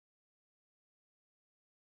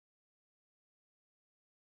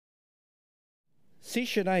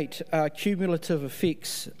Session 8, Cumulative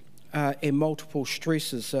Effects and Multiple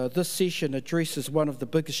Stresses. This session addresses one of the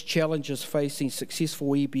biggest challenges facing successful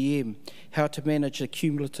EBM, how to manage the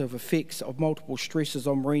cumulative effects of multiple stresses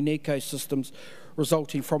on marine ecosystems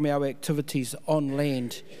resulting from our activities on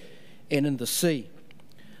land and in the sea.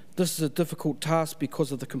 This is a difficult task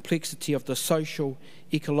because of the complexity of the social,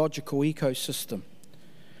 ecological ecosystem,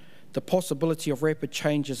 the possibility of rapid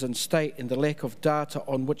changes in state and the lack of data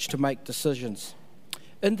on which to make decisions.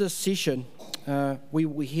 In this session, we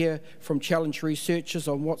will hear from challenge researchers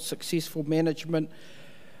on what successful management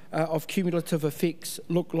of cumulative effects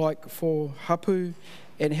look like for hapu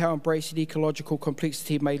and how embracing ecological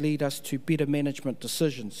complexity may lead us to better management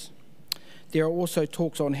decisions. There are also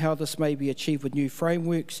talks on how this may be achieved with new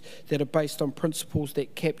frameworks that are based on principles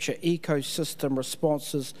that capture ecosystem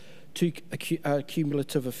responses to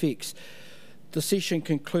cumulative effects. The session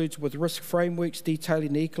concludes with risk frameworks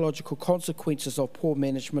detailing the ecological consequences of poor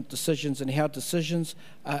management decisions and how decisions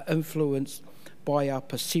are influenced by our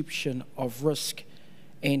perception of risk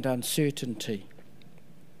and uncertainty.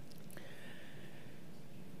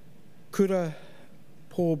 Kura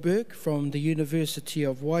Paul-Burke from the University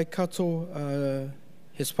of Waikato,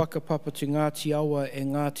 his whakapapa to Ngāti Awa e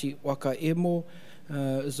Ngāti Waka Emo,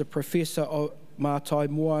 is a professor of Mātai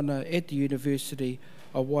Moana at the University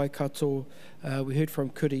of Waikato. We heard from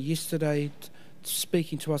Kura yesterday,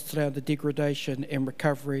 speaking to us today on the degradation and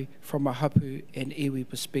recovery from a hapu and iwi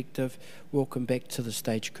perspective. Welcome back to the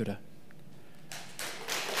stage, Kura.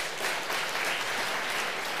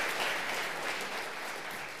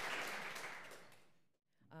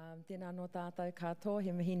 Tēnā no tātou katoa,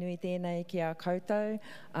 he mihi nui tēnei ki a koutou.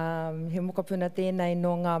 He mokopuna tēnei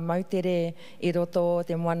no ngā mautere I roto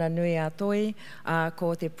te moana nui a toi.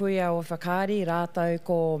 Ko te puia o whakaari, rātou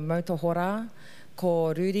ko mautohora,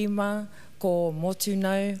 ko rurima, ko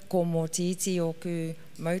motunau, ko motiiti o ku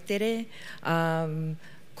mautere.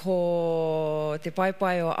 Ko te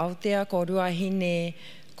paipai o Aotea, ko ruahine,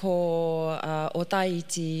 ko o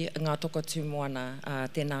Taiti ngā tokotū moana,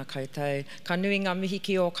 tēnā koutou. Ka nui ngā mihi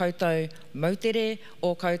ki o koutou mautere,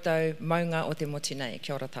 o koutou maunga o te moti nei.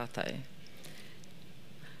 Kia ora tātou.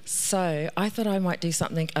 So, I thought I might do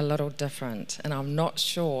something a little different, and I'm not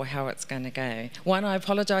sure how it's going to go. One, I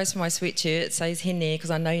apologise for my sweatshirt. It says hene, because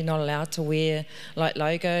I know you're not allowed to wear like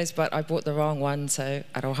logos, but I bought the wrong one, so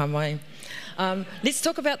aroha mai. Let's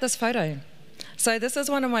talk about this photo. So this is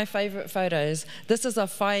one of my favourite photos. This is a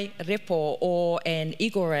whai repo or an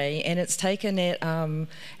igore, and it's taken at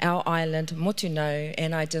our island, Motunau,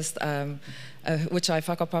 and I just, which I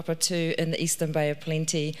whakapapa to in the Eastern Bay of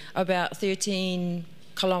Plenty, about 13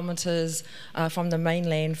 kilometres from the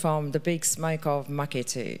mainland, from the big smoke of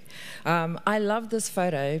Maketu. I love this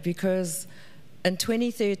photo because in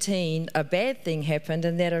 2013, a bad thing happened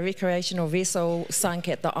in that a recreational vessel sunk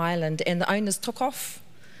at the island and the owners took off.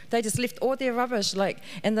 They just left all their rubbish,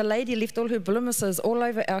 and the lady left all her blumises all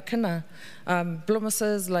over our kina.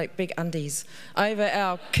 Blumises, like big undies, over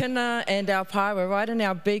our kina and our paewa, right in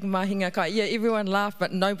our big mahinga kai. Yeah, everyone laughed,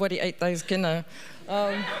 but nobody ate those kina.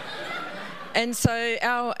 And so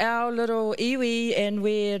our little iwi, and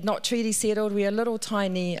we're not treaty settled, we're a little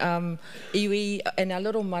tiny iwi and our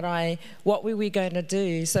little marae, what were we going to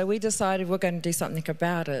do? So we decided we're going to do something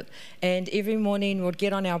about it. And every morning we'd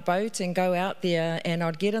get on our boat and go out there, and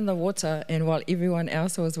I'd get in the water, and while everyone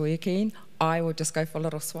else was working, I would just go for a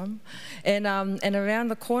little swim. And around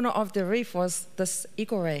the corner of the reef was this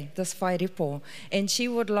igore, this whairepo. And she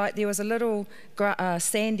would there was a little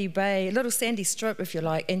sandy bay, a little sandy strip, if you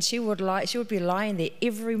like, and she would be lying there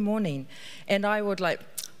every morning. And I would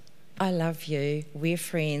I love you, we're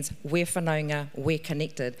friends, we're whanaunga, we're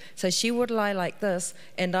connected. So she would lie like this,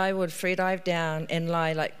 and I would free dive down and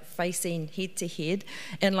lie facing head to head,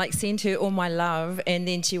 and send her all my love, and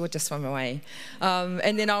then she would just swim away.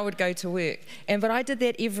 And then I would go to work. But I did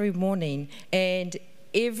that every morning, and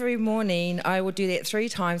every morning I would do that 3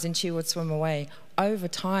 times, and she would swim away. Over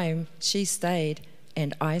time, she stayed,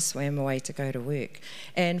 and I swam away to go to work.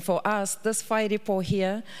 And for us, this whairepo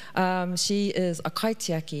here, she is a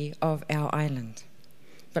kaitiaki of our island.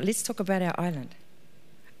 But let's talk about our island.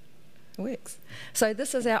 It works. So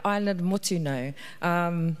this is our island, Motunau.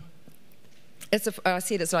 I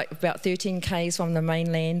said it's about 13 k's from the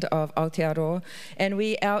mainland of Aotearoa, and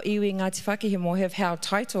our iwi Ngāti Whakehemo have held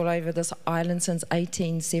title over this island since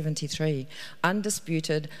 1873.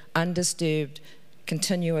 Undisputed, undisturbed,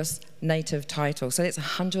 continuous native title. So that's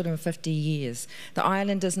 150 years. The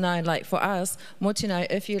island is known, for us, Motunau,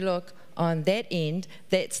 if you look on that end,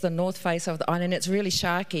 that's the north face of the island. It's really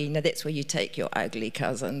sharky. Now, that's where you take your ugly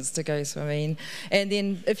cousins to go swimming. And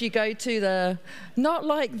then if you go to the, not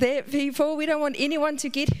like that, people, we don't want anyone to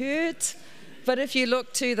get hurt. But if you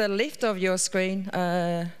look to the left of your screen,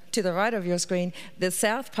 to the right of your screen, the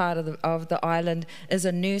south part of the island is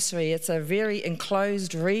a nursery. It's a very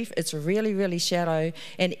enclosed reef. It's really, really shallow.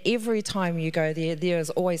 And every time you go there, there is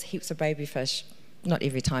always heaps of baby fish. Not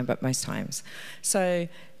every time, but most times. So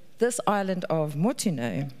this island of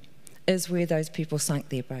Motuno is where those people sunk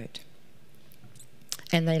their boat.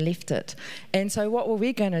 And they left it. And so what were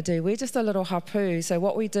we going to do? We're just a little hapu. So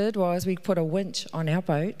what we did was we put a winch on our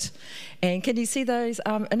boat. And can you see those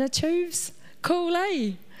inner tubes? Cool,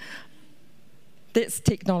 eh? That's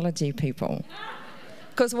technology, people.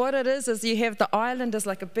 Because what it is you have the island is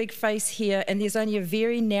like a big face here, and there's only a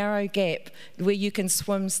very narrow gap where you can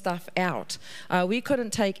swim stuff out. We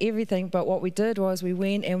couldn't take everything, but what we did was we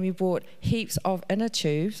went and we bought heaps of inner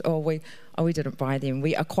tubes, or we didn't buy them,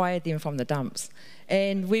 we acquired them from the dumps.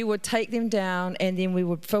 And we would take them down, and then we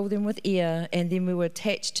would fill them with air, and then we would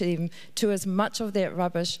attach to them to as much of that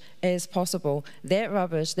rubbish as possible. That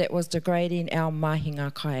rubbish that was degrading our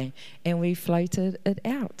mahinga kai, and we floated it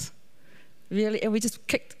out. Really, and we just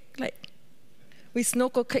we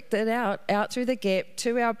snorkel kicked it out through the gap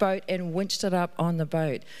to our boat and winched it up on the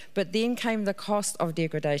boat. But then came the cost of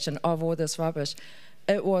degradation of all this rubbish.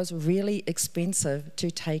 It was really expensive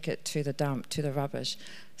to take it to the dump, to the rubbish.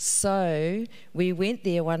 So we went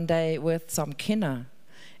there one day with some kina,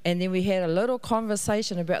 and then we had a little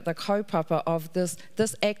conversation about the kaupapa of this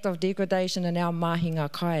act of degradation in our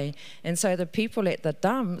mahinga kai. And so the people at the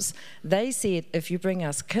dumps, they said, if you bring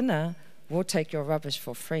us kina, we'll take your rubbish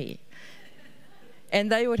for free.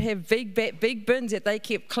 And they would have big bins that they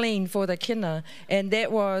kept clean for the kina, and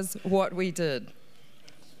that was what we did.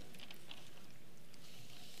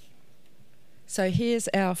 So here's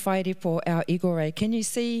our whairepo, our igore. Can you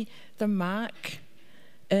see the mark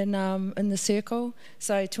in the circle?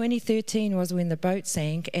 So 2013 was when the boat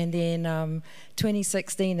sank, and then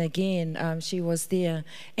 2016 again, she was there.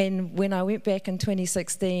 And when I went back in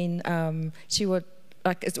 2016, she would,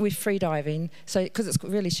 we're free diving, so because it's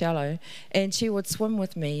really shallow, and she would swim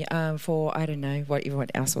with me for, I don't know, what everyone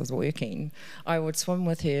else was working. I would swim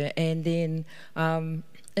with her, and then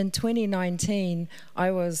in 2019,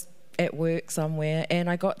 I was at work somewhere, and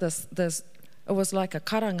I got this, it was like a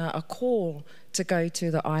karanga, a call to go to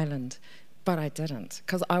the island. But I didn't,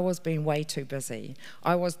 because I was being way too busy.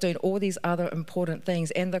 I was doing all these other important things,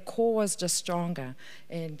 and the call was just stronger.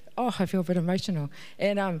 And, oh, I feel a bit emotional.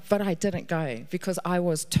 And but I didn't go, because I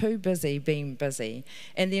was too busy being busy.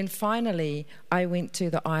 And then finally, I went to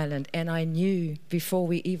the island, and I knew before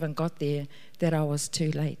we even got there that I was too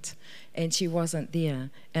late. And she wasn't there.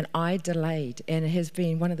 And I delayed, and it has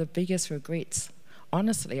been one of the biggest regrets,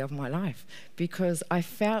 honestly, of my life, because I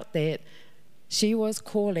felt that she was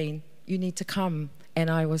calling, you need to come, and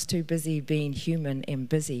I was too busy being human and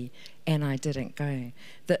busy, and I didn't go.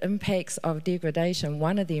 The impacts of degradation,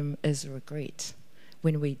 one of them is regret,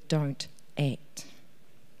 when we don't act.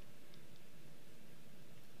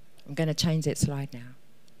 I'm going to change that slide now.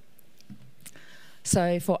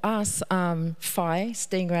 So for us, whai,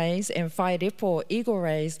 stingrays, and whairepo, eagle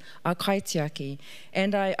rays, are kaitiaki.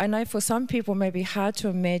 And I know for some people it may be hard to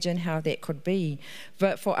imagine how that could be.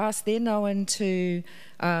 But for us, they're known to,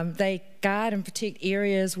 they guard and protect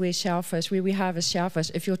areas where we harvest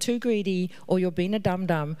shellfish. If you're too greedy or you're being a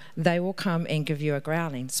dum-dum, they will come and give you a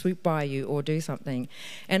growling, swoop by you or do something.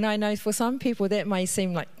 And I know for some people that may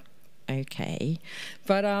seem like, okay.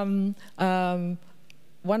 But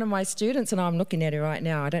one of my students, and I'm looking at her right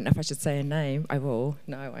now, I don't know if I should say her name, I will,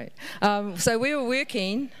 no I won't. So we were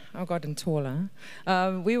working, I've gotten taller,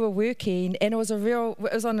 we were working, and it was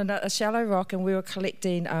on a shallow rock, and we were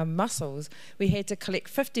collecting mussels. We had to collect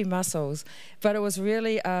 50 mussels, but it was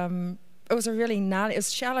really, it was a really gnarly, it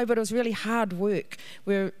was shallow, but it was really hard work.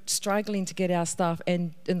 We were struggling to get our stuff,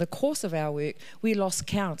 and in the course of our work, we lost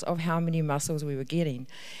count of how many mussels we were getting.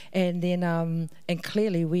 And then, and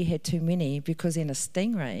clearly we had too many, because then a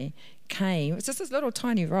stingray came, it's just this little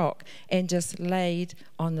tiny rock, and just laid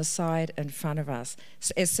on the side in front of us.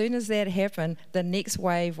 So as soon as that happened, the next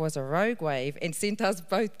wave was a rogue wave and sent us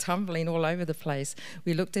both tumbling all over the place.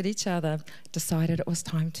 We looked at each other, decided it was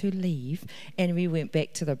time to leave, and we went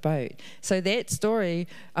back to the boat. So that story,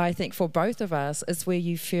 I think for both of us, is where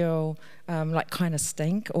you feel like kind of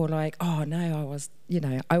stink, or like, oh no,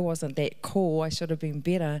 I wasn't that cool, I should have been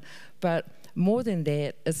better. But more than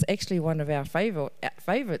that, it's actually one of our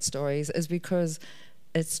favourite stories, is because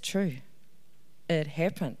it's true. It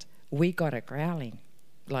happened. We got a growling.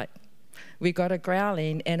 Like, We got a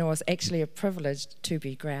growling, and it was actually a privilege to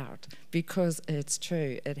be growled, because it's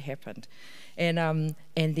true, it happened. And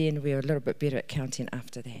then we were a little bit better at counting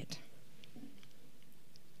after that.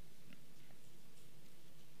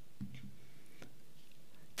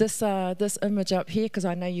 This image up here, because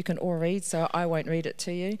I know you can all read, so I won't read it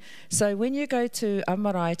to you. So when you go to a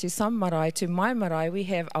marae, to some marae, to my marae, we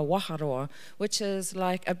have a waharoa, which is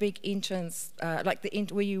like a big entrance, like the end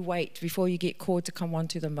where you wait before you get called to come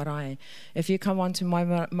onto the marae. If you come onto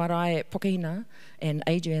my marae at Pokehina, and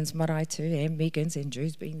Adrian's marae too, and Megan's and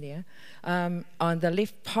Drew's been there, on the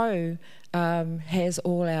left po has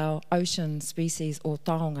all our ocean species or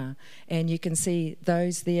taonga, and you can see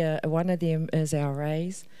those there. One of them is our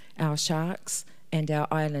rays, our sharks, and our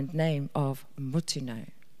island name of Mutino.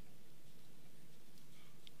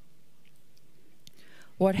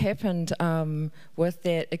 What happened with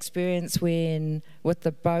that experience with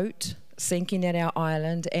the boat sinking at our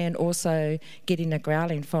island and also getting a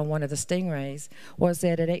growling from one of the stingrays was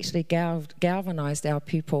that it actually galvanized our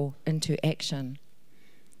people into action.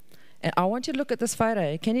 And I want you to look at this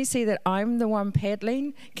photo. Can you see that I'm the one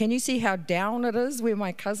paddling? Can you see how down it is where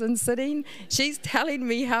my cousin's sitting? She's telling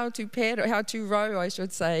me how to paddle, how to row, I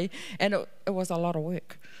should say, and it was a lot of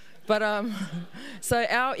work. But so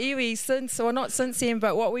our iwi, not since then,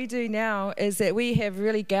 but what we do now is that we have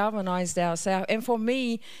really galvanized ourselves. And for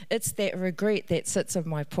me, it's that regret that sits in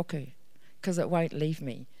my puku, because it won't leave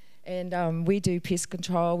me. And we do pest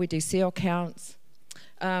control, we do seal counts.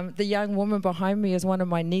 The young woman behind me is one of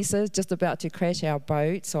my nieces, just about to crash our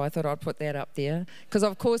boat, so I thought I'd put that up there. Because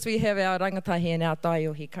of course we have our rangatahi and our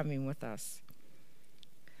taiohi coming with us.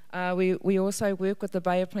 We also work with the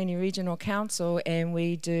Bay of Plenty Regional Council, and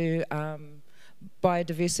we do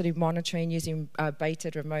biodiversity monitoring using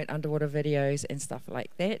baited remote underwater videos and stuff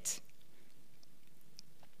like that.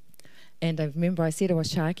 And I remember I said it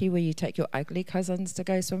was sharky, where you take your ugly cousins to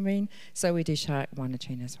go swimming, so we do shark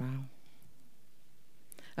monitoring as well.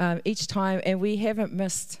 Each time, and we haven't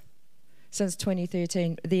missed since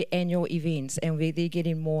 2013 the annual events, and they're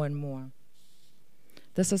getting more and more.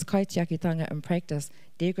 This is kaitiakitanga in practice.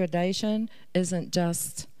 Degradation isn't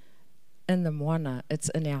just in the moana, it's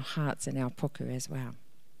in our hearts and our puku as well.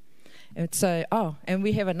 And so, and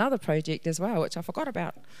we have another project as well, which I forgot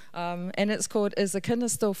about, and it's called Is the Kina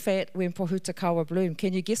Still Fat When Pohutakawa Bloom?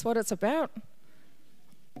 Can you guess what it's about?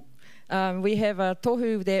 We have a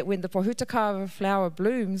tohu that when the pohutakawa flower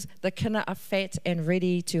blooms, the kina are fat and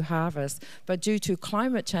ready to harvest. But due to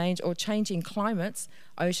climate change or changing climates,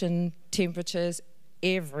 ocean temperatures,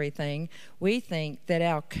 everything, we think that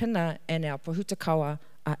our kina and our pohutakawa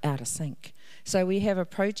are out of sync. So we have a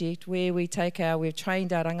project where we've trained our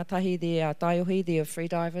rangatahi there, our taiohi there,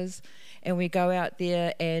 freedivers, and we go out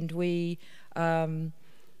there and we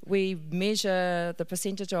measure the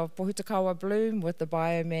percentage of pohutakawa bloom with the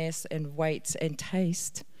biomass and weights and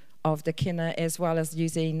taste of the kina, as well as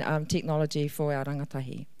using technology for our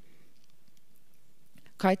rangatahi.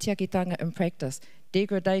 Kaitiakitanga in practice.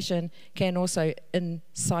 Degradation can also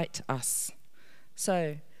incite us.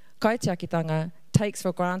 So kaitiakitanga takes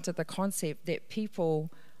for granted the concept that people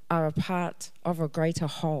are a part of a greater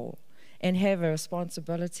whole and have a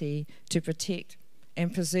responsibility to protect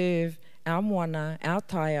and preserve our moana, our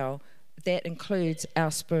taiao. That includes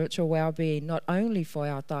our spiritual well-being, not only for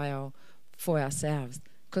our taiao, for ourselves,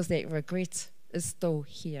 because that regret is still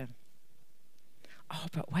here. Oh,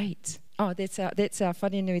 but wait. Oh, that's our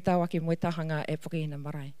whanenui tauaki moetahanga e Pokehina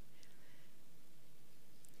Marae.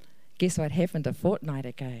 Guess what happened a fortnight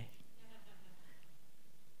ago?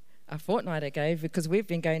 A fortnight ago, because we've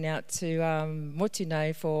been going out to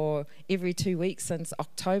Mutino for every 2 weeks since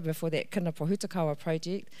October for that Kina Pohutakawa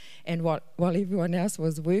project, and while everyone else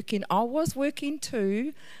was working, I was working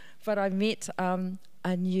too, but I met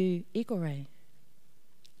a new eagle ray.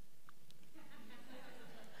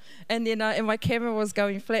 And then and my camera was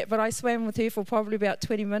going flat, but I swam with her for probably about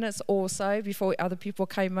 20 minutes or so before other people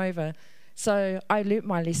came over. So I learnt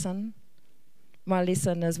my lesson. My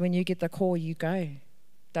lesson is when you get the call, you go.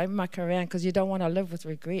 Don't muck around, because you don't want to live with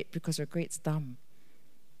regret, because regret's dumb.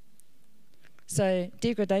 So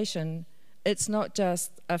degradation, it's not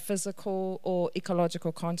just a physical or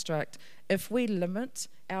ecological construct. If we limit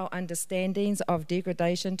our understandings of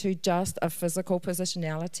degradation to just a physical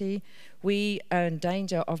positionality, we are in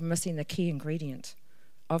danger of missing the key ingredient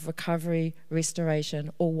of recovery, restoration,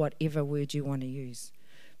 or whatever word you want to use.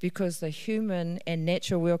 Because the human and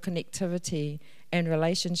natural world connectivity and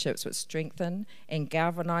relationships would strengthen and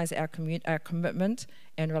galvanise our commitment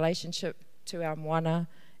and relationship to our moana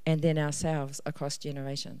and then ourselves across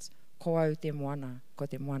generations. Ko au te moana, ko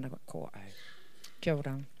te moana ko au. Kia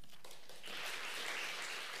ora.